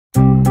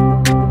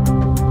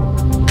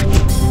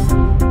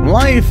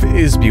Life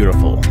is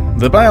beautiful.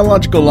 The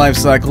biological life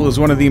cycle is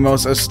one of the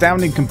most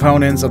astounding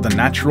components of the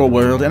natural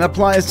world and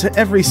applies to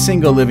every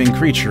single living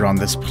creature on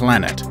this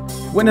planet.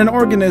 When an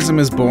organism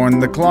is born,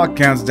 the clock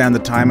counts down the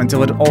time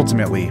until it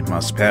ultimately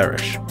must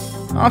perish.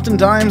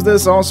 Oftentimes,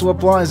 this also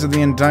applies to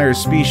the entire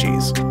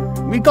species.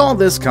 We call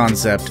this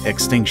concept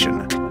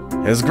extinction.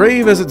 As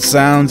grave as it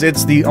sounds,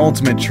 it's the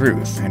ultimate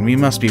truth, and we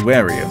must be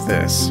wary of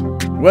this.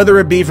 Whether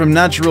it be from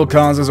natural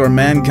causes or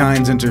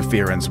mankind's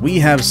interference, we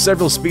have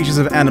several species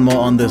of animal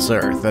on this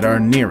earth that are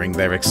nearing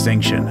their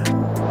extinction.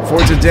 For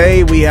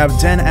today, we have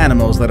 10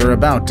 animals that are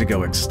about to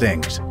go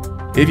extinct.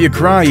 If you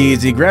cry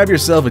easy, grab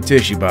yourself a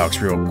tissue box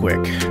real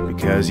quick,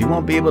 because you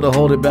won't be able to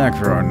hold it back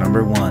for our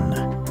number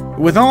 1.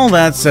 With all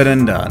that said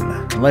and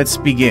done, let's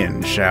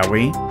begin, shall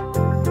we?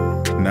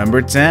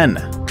 Number 10.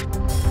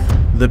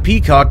 The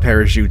peacock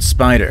parachute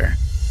spider.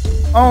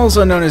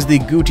 Also known as the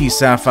Guti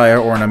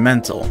sapphire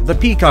ornamental, the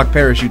peacock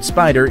parachute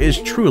spider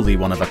is truly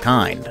one of a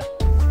kind.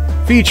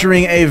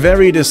 Featuring a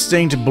very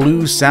distinct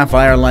blue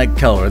sapphire-like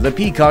color, the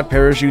peacock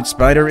parachute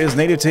spider is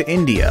native to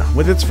India,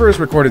 with its first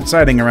recorded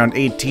sighting around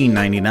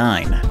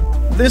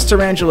 1899. This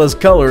tarantula's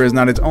color is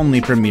not its only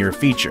premier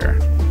feature.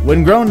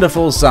 When grown to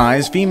full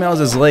size,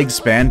 females' leg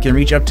span can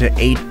reach up to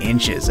 8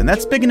 inches, and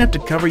that's big enough to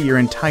cover your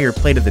entire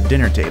plate at the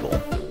dinner table.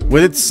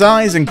 With its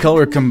size and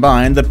color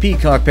combined, the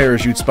peacock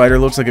parachute spider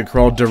looks like it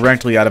crawled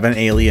directly out of an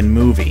alien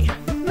movie.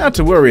 Not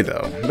to worry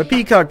though, the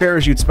peacock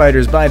parachute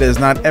spider's bite has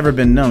not ever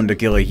been known to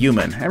kill a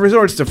human, and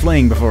resorts to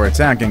fleeing before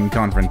attacking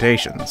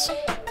confrontations.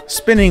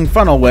 Spinning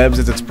funnel webs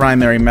is its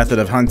primary method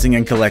of hunting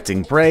and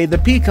collecting prey. The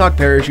peacock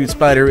parachute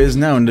spider is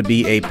known to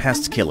be a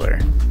pest killer.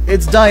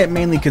 Its diet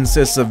mainly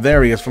consists of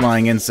various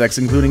flying insects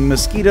including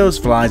mosquitoes,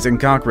 flies, and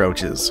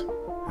cockroaches.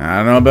 I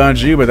don't know about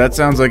you, but that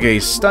sounds like a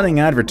stunning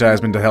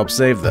advertisement to help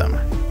save them.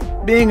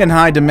 Being in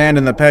high demand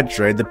in the pet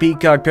trade, the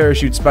peacock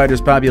parachute spider's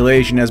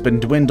population has been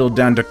dwindled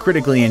down to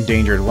critically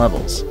endangered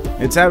levels.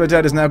 Its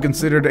habitat is now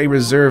considered a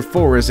reserve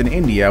forest in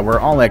India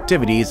where all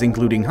activities,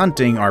 including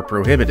hunting, are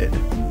prohibited.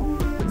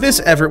 This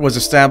effort was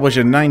established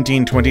in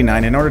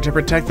 1929 in order to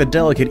protect the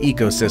delicate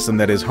ecosystem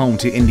that is home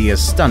to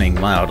India's stunning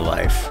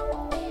wildlife.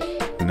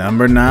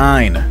 Number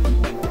 9.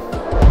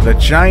 The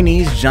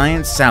Chinese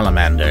giant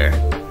salamander.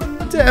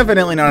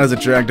 Definitely not as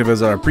attractive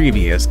as our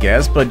previous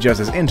guest, but just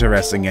as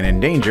interesting and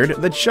endangered,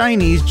 the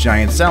Chinese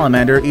giant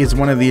salamander is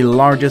one of the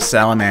largest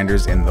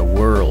salamanders in the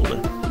world.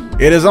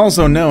 It is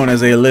also known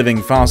as a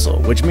living fossil,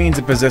 which means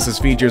it possesses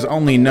features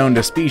only known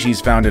to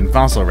species found in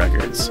fossil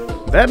records.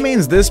 That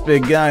means this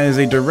big guy is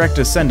a direct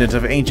descendant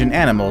of ancient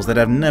animals that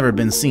have never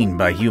been seen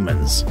by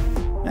humans.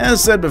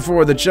 As said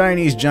before, the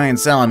Chinese giant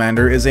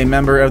salamander is a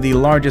member of the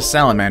largest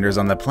salamanders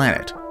on the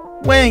planet.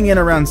 Weighing in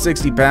around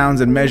 60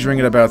 pounds and measuring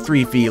at about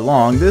 3 feet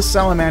long, this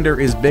salamander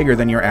is bigger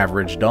than your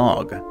average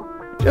dog.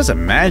 Just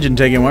imagine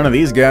taking one of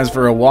these guys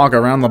for a walk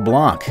around the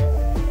block.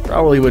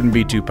 Probably wouldn't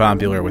be too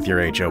popular with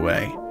your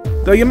HOA.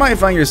 Though you might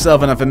find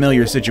yourself in a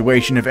familiar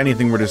situation if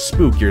anything were to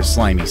spook your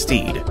slimy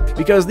steed,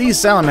 because these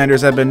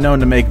salamanders have been known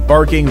to make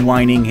barking,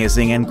 whining,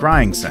 hissing, and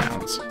crying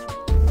sounds.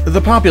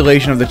 The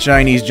population of the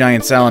Chinese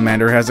giant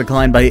salamander has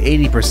declined by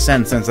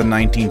 80% since the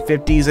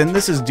 1950s, and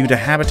this is due to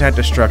habitat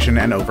destruction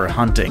and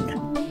overhunting.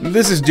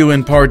 This is due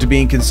in part to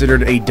being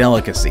considered a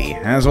delicacy,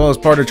 as well as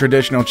part of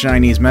traditional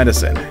Chinese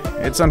medicine.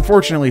 It's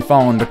unfortunately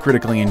fallen to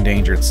critically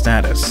endangered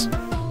status.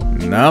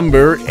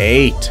 Number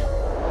 8.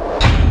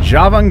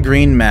 Javan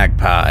green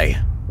magpie.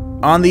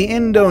 On the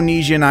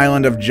Indonesian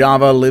island of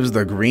Java lives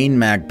the green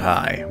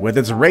magpie. With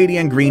its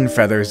radiant green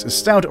feathers,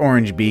 stout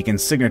orange beak, and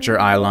signature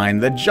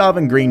eyeline, the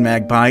Javan green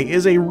magpie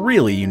is a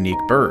really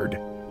unique bird.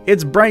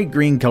 Its bright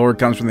green color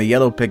comes from the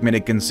yellow pigment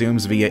it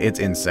consumes via its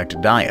insect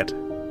diet.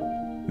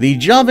 The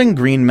Javan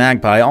green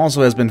magpie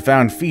also has been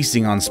found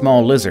feasting on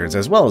small lizards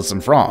as well as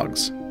some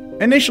frogs.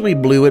 Initially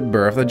blue at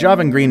birth, the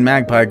Javan green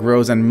magpie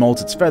grows and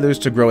molts its feathers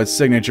to grow its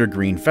signature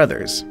green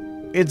feathers.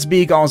 Its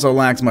beak also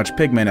lacks much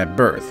pigment at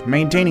birth,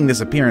 maintaining this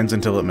appearance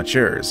until it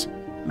matures.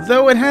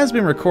 Though it has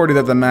been recorded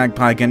that the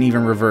magpie can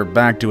even revert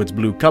back to its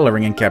blue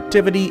coloring in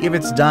captivity if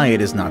its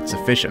diet is not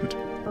sufficient.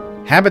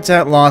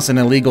 Habitat loss and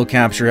illegal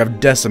capture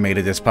have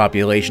decimated this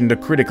population to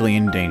critically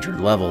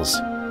endangered levels.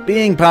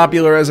 Being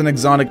popular as an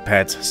exotic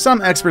pet,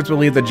 some experts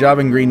believe the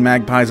Javan green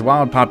magpie's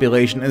wild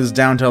population is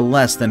down to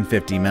less than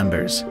 50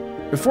 members.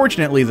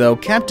 Fortunately though,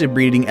 captive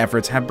breeding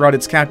efforts have brought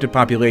its captive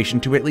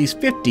population to at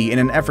least 50 in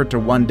an effort to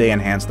one day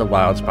enhance the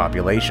wild's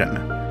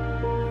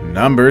population.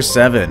 Number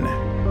 7.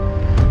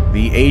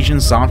 The Asian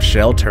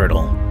soft-shell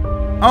turtle.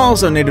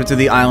 Also native to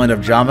the island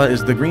of Java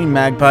is the green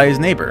magpie's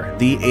neighbor,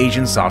 the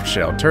Asian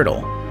soft-shell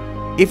turtle.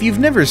 If you've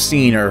never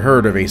seen or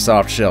heard of a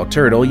soft-shell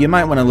turtle, you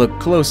might want to look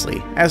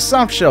closely, as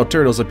soft-shell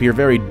turtles appear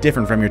very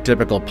different from your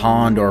typical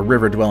pond or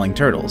river-dwelling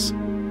turtles.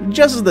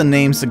 Just as the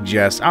name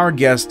suggests, our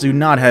guests do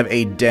not have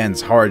a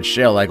dense, hard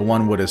shell like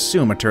one would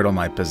assume a turtle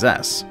might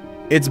possess.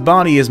 Its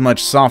body is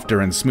much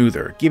softer and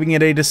smoother, giving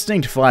it a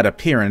distinct flat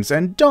appearance,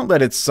 and don't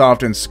let its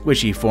soft and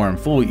squishy form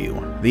fool you.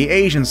 The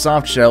Asian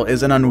softshell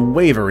is an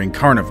unwavering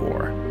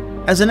carnivore.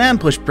 As an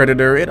ambush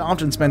predator, it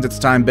often spends its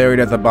time buried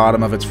at the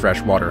bottom of its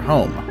freshwater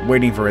home,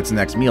 waiting for its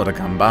next meal to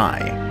come by.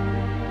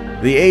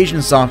 The Asian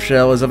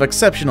softshell is of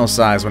exceptional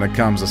size when it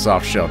comes to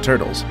softshell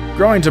turtles.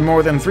 Growing to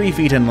more than 3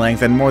 feet in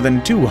length and more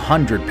than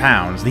 200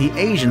 pounds, the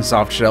Asian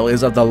softshell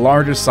is of the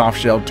largest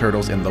softshell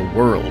turtles in the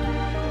world.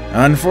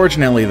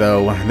 Unfortunately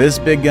though, this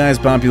big guy's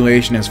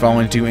population has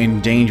fallen to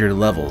endangered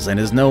levels and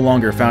is no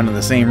longer found in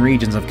the same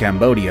regions of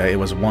Cambodia it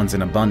was once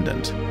in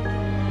abundant.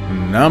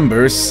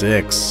 Number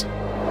 6.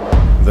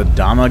 The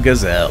Dama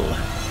Gazelle.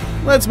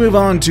 Let's move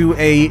on to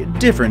a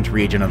different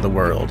region of the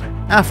world,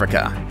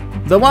 Africa.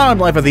 The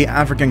wildlife of the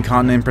African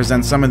continent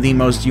presents some of the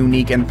most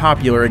unique and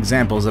popular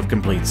examples of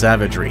complete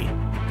savagery.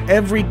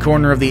 Every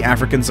corner of the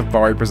African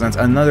safari presents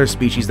another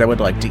species that would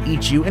like to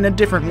eat you in a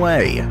different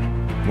way.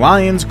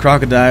 Lions,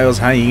 crocodiles,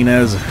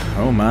 hyenas,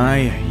 oh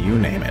my, you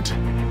name it.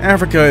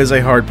 Africa is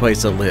a hard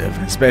place to live,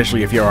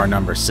 especially if you are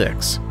number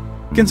 6.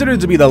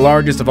 Considered to be the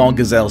largest of all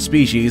gazelle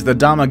species, the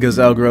Dama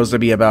gazelle grows to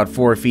be about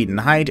 4 feet in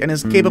height and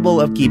is capable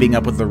of keeping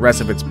up with the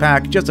rest of its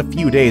pack just a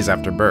few days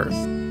after birth.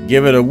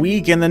 Give it a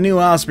week and the new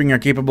offspring are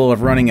capable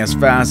of running as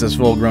fast as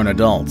full-grown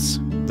adults.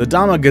 The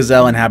Dama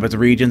gazelle inhabits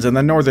regions in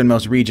the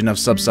northernmost region of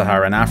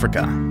sub-Saharan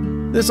Africa.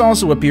 This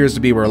also appears to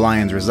be where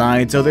lions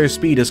reside, so their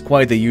speed is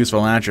quite the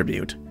useful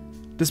attribute.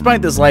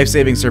 Despite this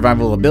life-saving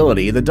survival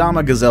ability, the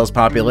Dama gazelle's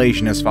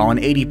population has fallen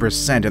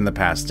 80% in the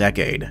past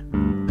decade.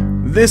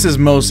 This is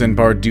most in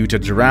part due to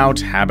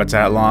drought,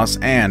 habitat loss,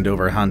 and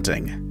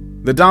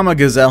overhunting. The Dama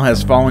gazelle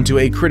has fallen to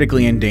a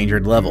critically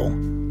endangered level.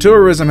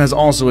 Tourism has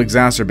also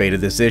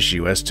exacerbated this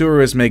issue as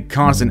tourists make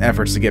constant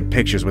efforts to get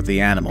pictures with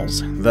the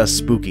animals, thus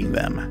spooking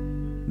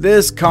them.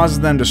 This causes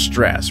them to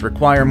stress,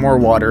 require more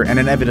water, and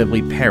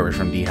inevitably perish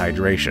from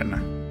dehydration.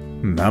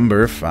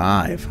 Number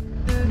 5.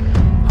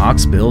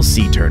 Hawksbill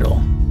Sea Turtle.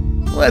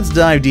 Let's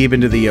dive deep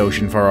into the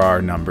ocean for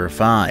our number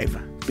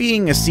 5.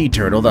 Being a sea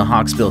turtle, the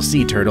hawksbill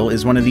sea turtle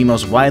is one of the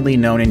most widely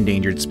known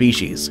endangered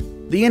species.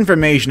 The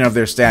information of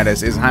their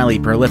status is highly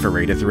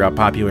proliferated throughout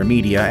popular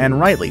media, and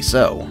rightly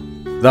so.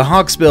 The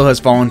hawksbill has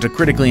fallen to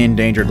critically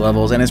endangered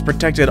levels and is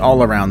protected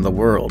all around the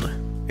world.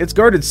 It's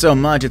guarded so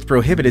much it's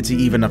prohibited to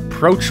even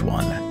approach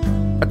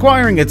one.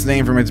 Acquiring its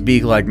name from its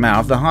beak-like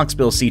mouth, the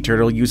hawksbill sea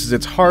turtle uses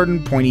its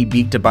hardened, pointy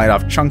beak to bite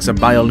off chunks of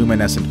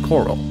bioluminescent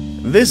coral.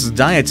 This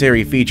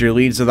dietary feature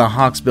leads to the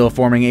hawksbill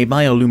forming a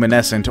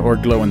bioluminescent or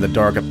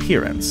glow-in-the-dark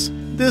appearance.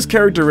 This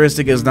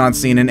characteristic is not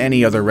seen in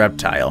any other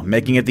reptile,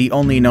 making it the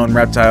only known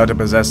reptile to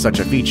possess such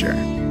a feature.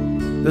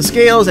 The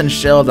scales and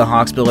shell of the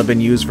hawksbill have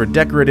been used for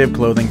decorative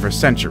clothing for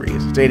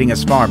centuries, dating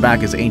as far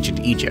back as ancient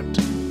Egypt.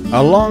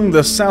 Along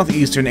the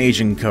southeastern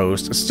Asian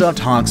coast, stuffed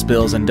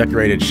hawksbills and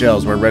decorated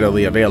shells were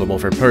readily available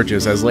for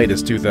purchase as late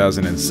as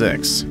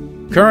 2006.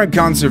 Current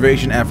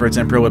conservation efforts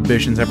and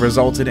prohibitions have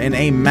resulted in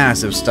a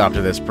massive stop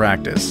to this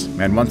practice,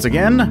 and once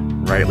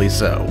again, rightly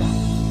so.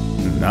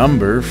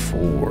 Number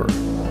 4.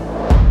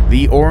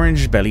 The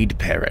Orange-Bellied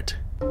Parrot.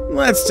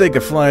 Let's take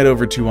a flight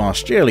over to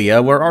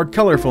Australia, where our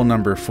colorful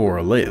number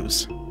 4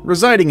 lives.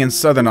 Residing in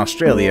southern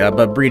Australia,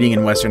 but breeding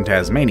in western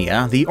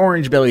Tasmania, the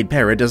orange-bellied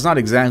parrot does not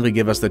exactly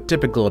give us the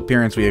typical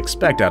appearance we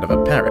expect out of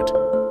a parrot.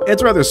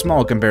 It's rather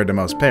small compared to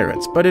most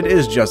parrots, but it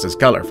is just as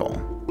colorful.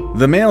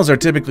 The males are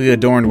typically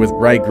adorned with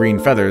bright green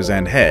feathers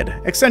and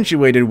head,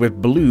 accentuated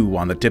with blue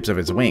on the tips of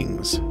its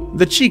wings.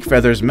 The cheek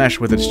feathers mesh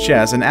with its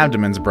chest and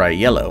abdomen's bright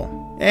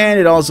yellow, and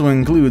it also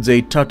includes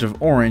a touch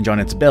of orange on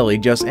its belly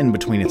just in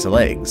between its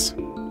legs.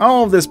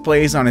 All of this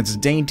plays on its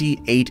dainty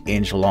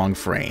 8-inch long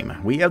frame.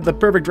 We have the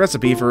perfect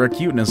recipe for a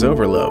cuteness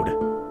overload.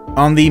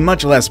 On the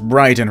much less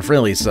bright and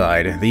frilly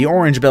side, the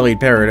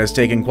orange-bellied parrot has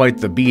taken quite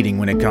the beating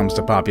when it comes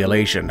to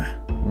population.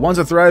 Once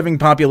a thriving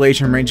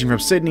population ranging from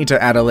Sydney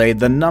to Adelaide,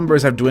 the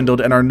numbers have dwindled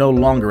and are no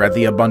longer at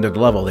the abundant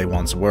level they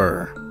once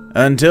were.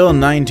 Until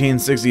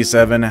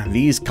 1967,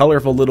 these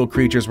colorful little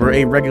creatures were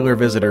a regular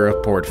visitor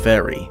of Port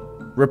Fairy.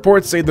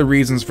 Reports say the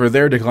reasons for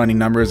their declining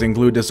numbers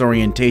include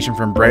disorientation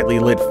from brightly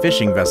lit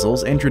fishing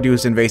vessels,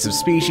 introduced invasive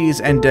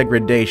species, and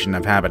degradation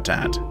of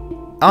habitat.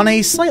 On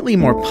a slightly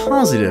more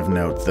positive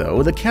note,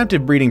 though, the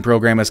captive breeding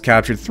program has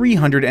captured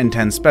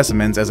 310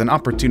 specimens as an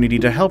opportunity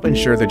to help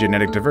ensure the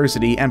genetic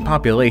diversity and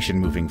population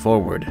moving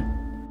forward.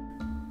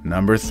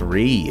 Number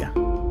 3.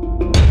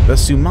 The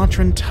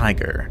Sumatran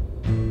Tiger.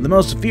 The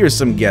most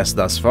fearsome guest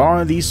thus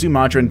far, the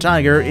Sumatran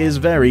tiger is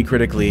very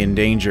critically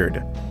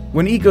endangered.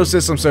 When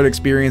ecosystems start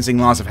experiencing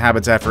loss of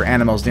habitat for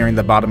animals nearing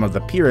the bottom of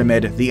the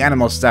pyramid, the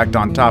animals stacked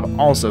on top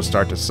also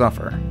start to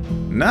suffer.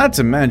 Not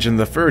to mention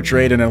the fur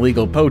trade and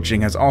illegal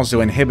poaching has also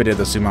inhibited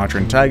the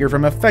Sumatran tiger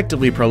from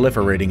effectively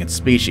proliferating its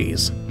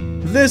species.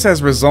 This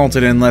has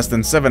resulted in less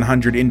than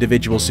 700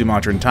 individual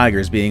Sumatran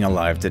tigers being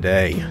alive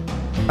today.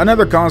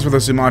 Another cause for the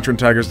Sumatran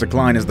tiger's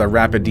decline is the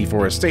rapid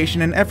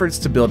deforestation and efforts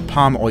to build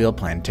palm oil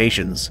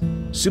plantations.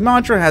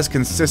 Sumatra has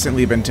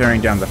consistently been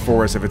tearing down the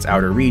forests of its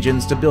outer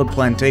regions to build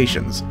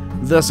plantations,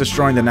 thus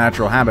destroying the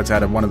natural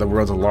habitat of one of the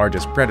world's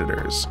largest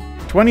predators.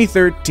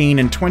 2013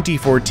 and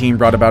 2014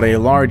 brought about a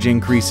large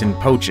increase in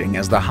poaching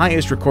as the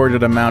highest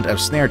recorded amount of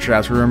snare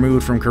traps were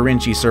removed from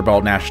Kerinci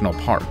Serbal National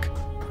Park.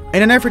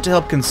 In an effort to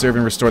help conserve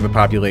and restore the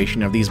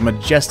population of these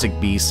majestic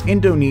beasts,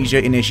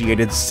 Indonesia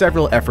initiated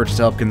several efforts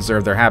to help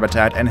conserve their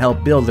habitat and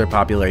help build their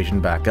population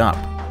back up.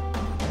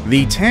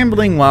 The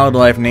Tambling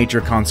Wildlife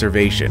Nature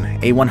Conservation,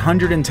 a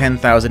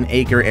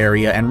 110,000-acre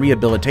area and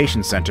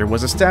rehabilitation center,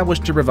 was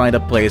established to provide a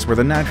place where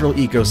the natural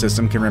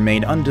ecosystem can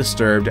remain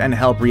undisturbed and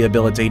help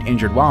rehabilitate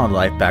injured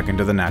wildlife back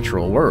into the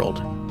natural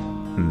world.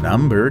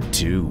 Number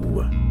 2.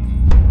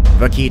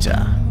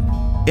 Vaquita.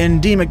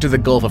 Endemic to the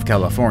Gulf of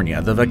California,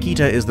 the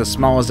vaquita is the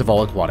smallest of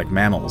all aquatic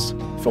mammals.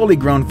 Fully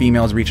grown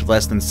females reach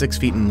less than 6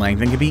 feet in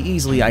length and can be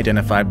easily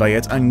identified by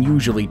its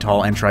unusually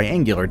tall and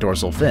triangular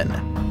dorsal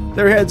fin.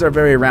 Their heads are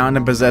very round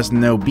and possess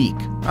no beak,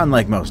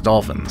 unlike most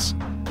dolphins.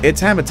 Its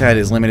habitat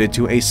is limited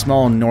to a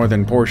small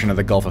northern portion of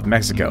the Gulf of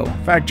Mexico,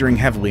 factoring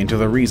heavily into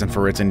the reason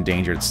for its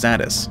endangered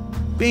status.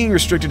 Being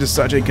restricted to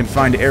such a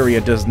confined area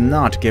does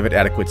not give it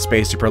adequate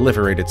space to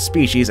proliferate its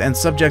species and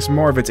subjects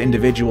more of its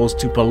individuals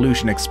to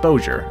pollution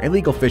exposure,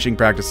 illegal fishing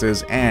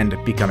practices, and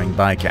becoming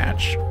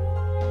bycatch.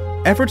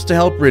 Efforts to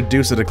help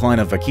reduce the decline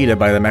of vaquita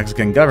by the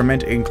Mexican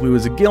government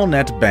includes gill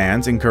net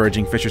bans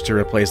encouraging fishers to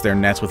replace their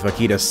nets with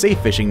vaquita-safe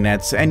fishing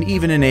nets, and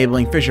even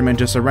enabling fishermen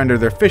to surrender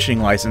their fishing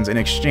license in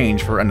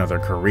exchange for another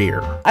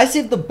career. I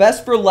saved the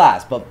best for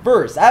last, but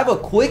first, I have a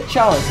quick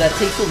challenge that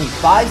takes only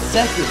 5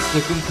 seconds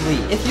to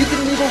complete. If you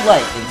can leave a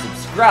like and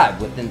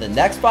subscribe within the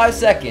next 5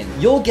 seconds,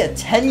 you'll get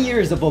 10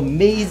 years of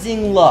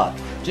amazing luck.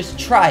 Just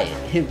try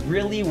it, it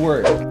really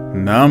works.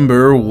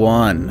 Number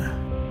 1.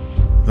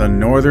 The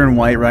Northern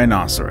White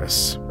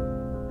Rhinoceros.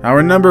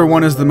 Our number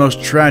 1 is the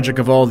most tragic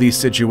of all these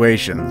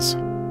situations.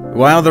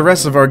 While the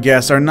rest of our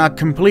guests are not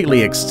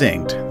completely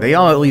extinct, they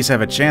all at least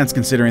have a chance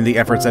considering the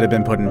efforts that have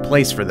been put in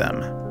place for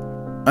them.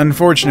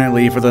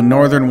 Unfortunately for the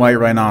Northern White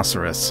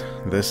Rhinoceros,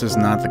 this is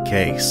not the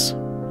case.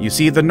 You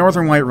see, the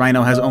Northern White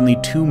Rhino has only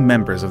 2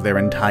 members of their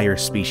entire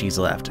species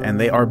left, and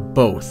they are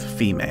both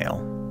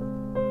female.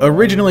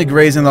 Originally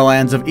grazing the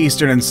lands of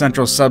eastern and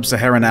central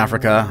sub-Saharan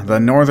Africa, the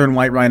Northern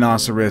White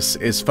Rhinoceros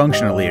is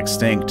functionally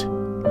extinct.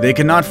 They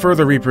cannot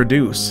further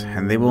reproduce,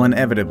 and they will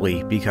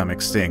inevitably become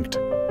extinct.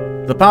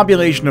 The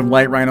population of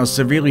white rhinos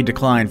severely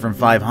declined from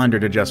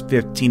 500 to just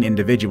 15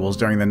 individuals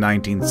during the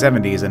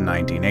 1970s and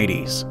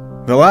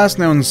 1980s. The last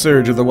known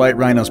surge of the white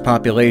rhino's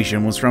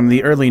population was from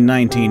the early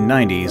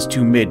 1990s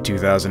to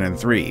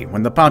mid-2003,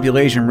 when the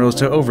population rose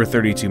to over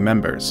 32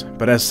 members,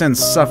 but has since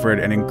suffered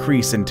an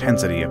increased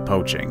intensity of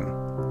poaching.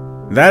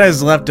 That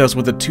has left us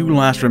with the 2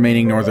 last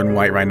remaining northern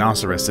white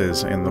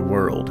rhinoceroses in the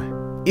world.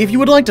 If you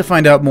would like to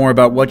find out more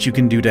about what you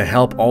can do to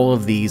help all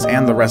of these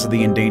and the rest of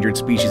the endangered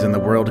species in the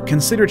world,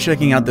 consider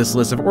checking out this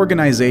list of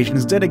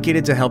organizations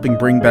dedicated to helping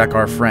bring back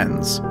our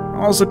friends.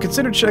 Also,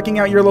 consider checking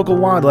out your local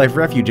wildlife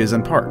refuges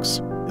and parks.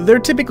 They're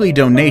typically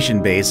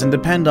donation-based and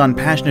depend on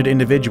passionate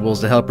individuals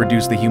to help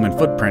reduce the human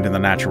footprint in the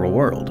natural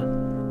world.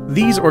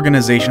 These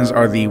organizations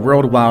are the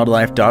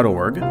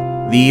worldwildlife.org,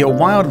 the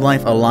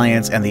Wildlife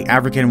Alliance, and the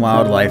African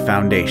Wildlife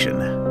Foundation.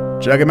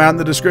 Check them out in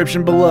the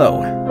description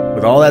below.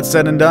 With all that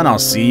said and done, I'll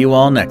see you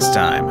all next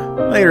time.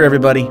 Later,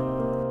 everybody.